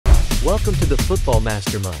Welcome to the Football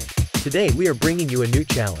Mastermind. Today we are bringing you a new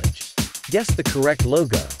challenge. Guess the correct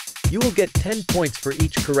logo. You will get 10 points for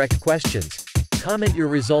each correct questions. Comment your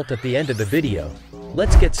result at the end of the video.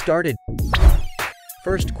 Let's get started.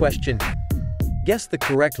 First question. Guess the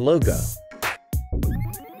correct logo.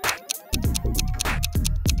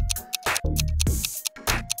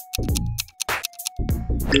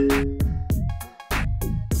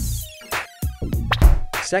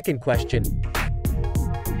 Second question.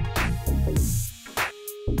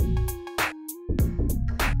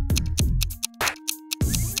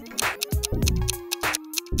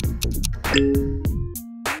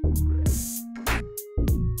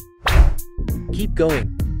 Keep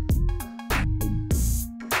going.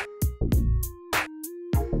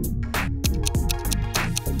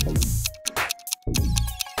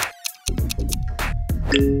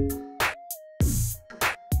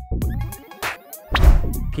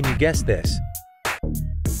 Can you guess this?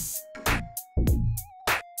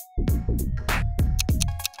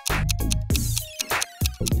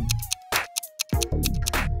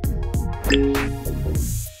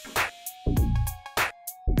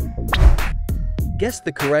 Guess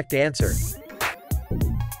the correct answer.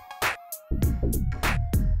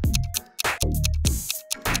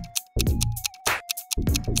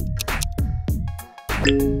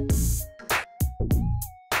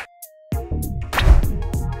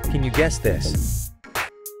 Can you guess this?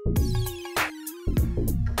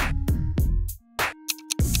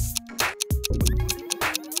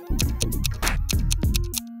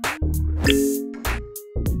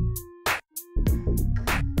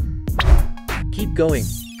 Keep going.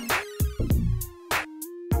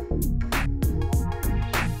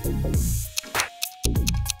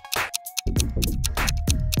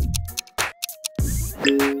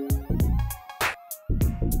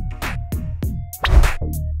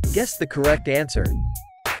 Guess the correct answer.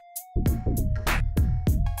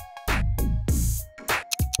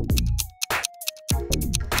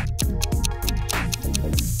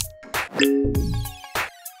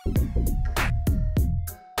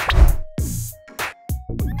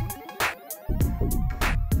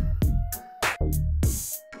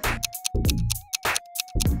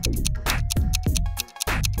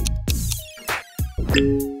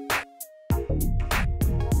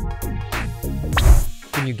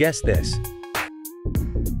 Can you guess this?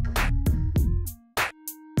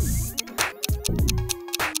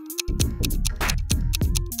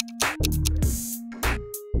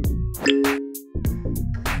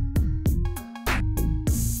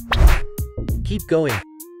 Keep going.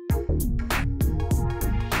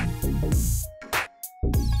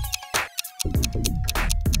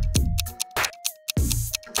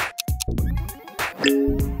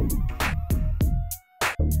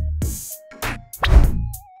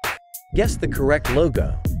 Guess the correct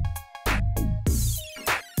logo.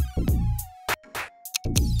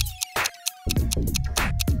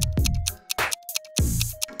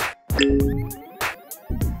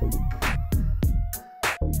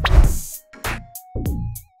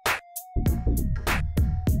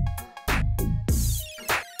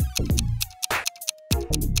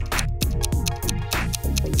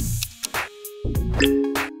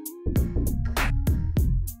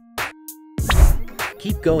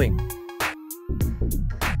 Keep going.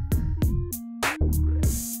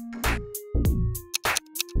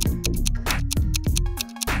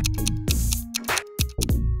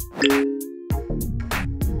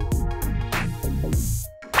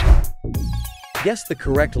 Guess the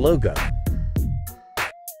correct logo.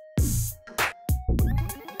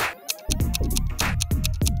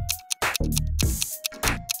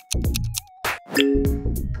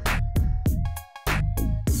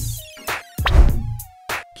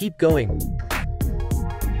 Keep going.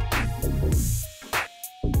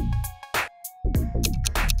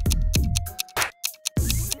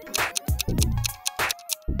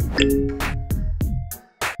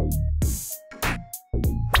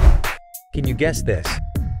 Can you guess this?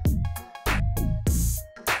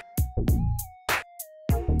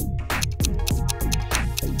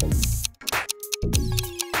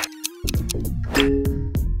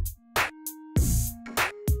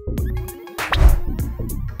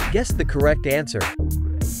 Guess the correct answer.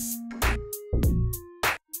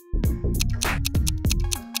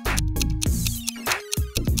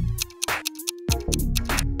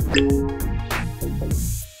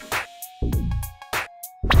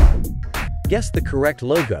 Guess the correct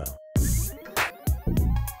logo.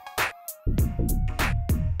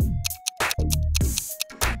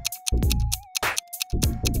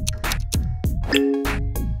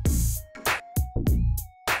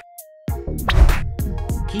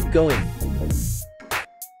 Keep going.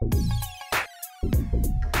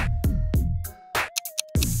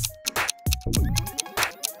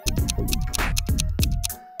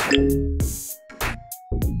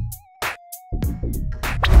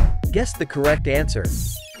 Guess the correct answer.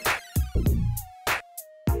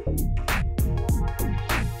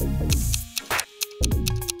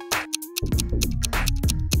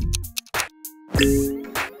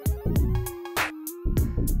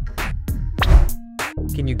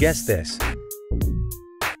 Can you guess this?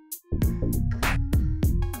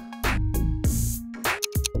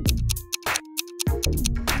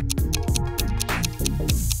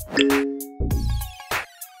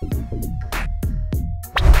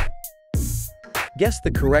 Guess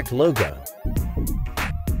the correct logo.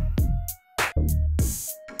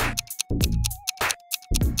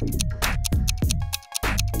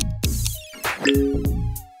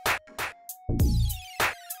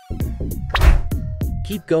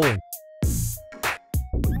 Keep going.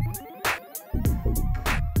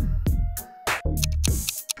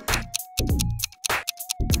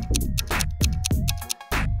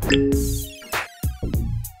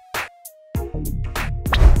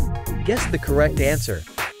 Guess the correct answer.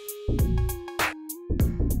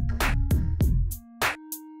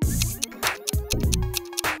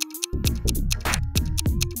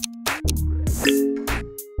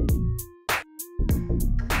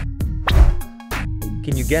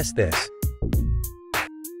 Can you guess this?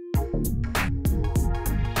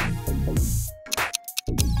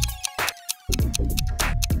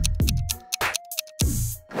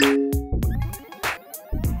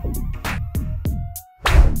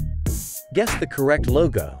 Guess the correct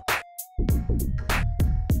logo.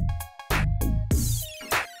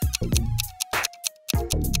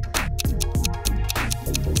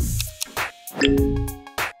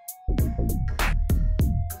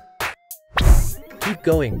 Keep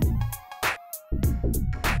going.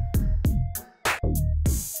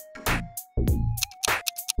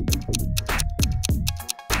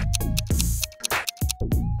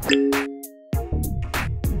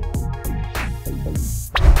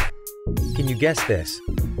 Can you guess this?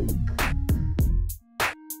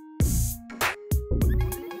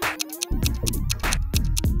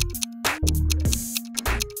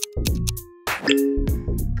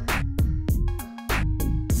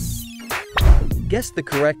 Guess the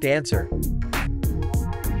correct answer.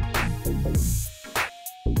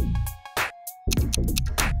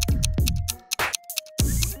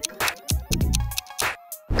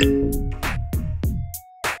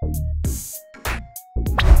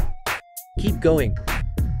 Keep going.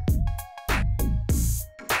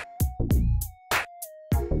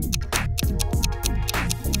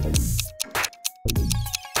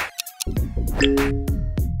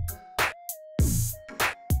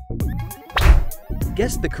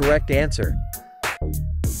 Guess the correct answer.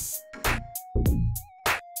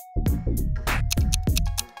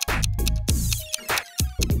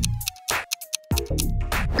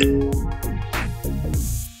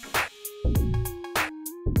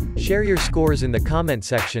 Share your scores in the comment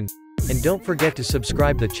section, and don't forget to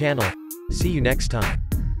subscribe the channel. See you next time.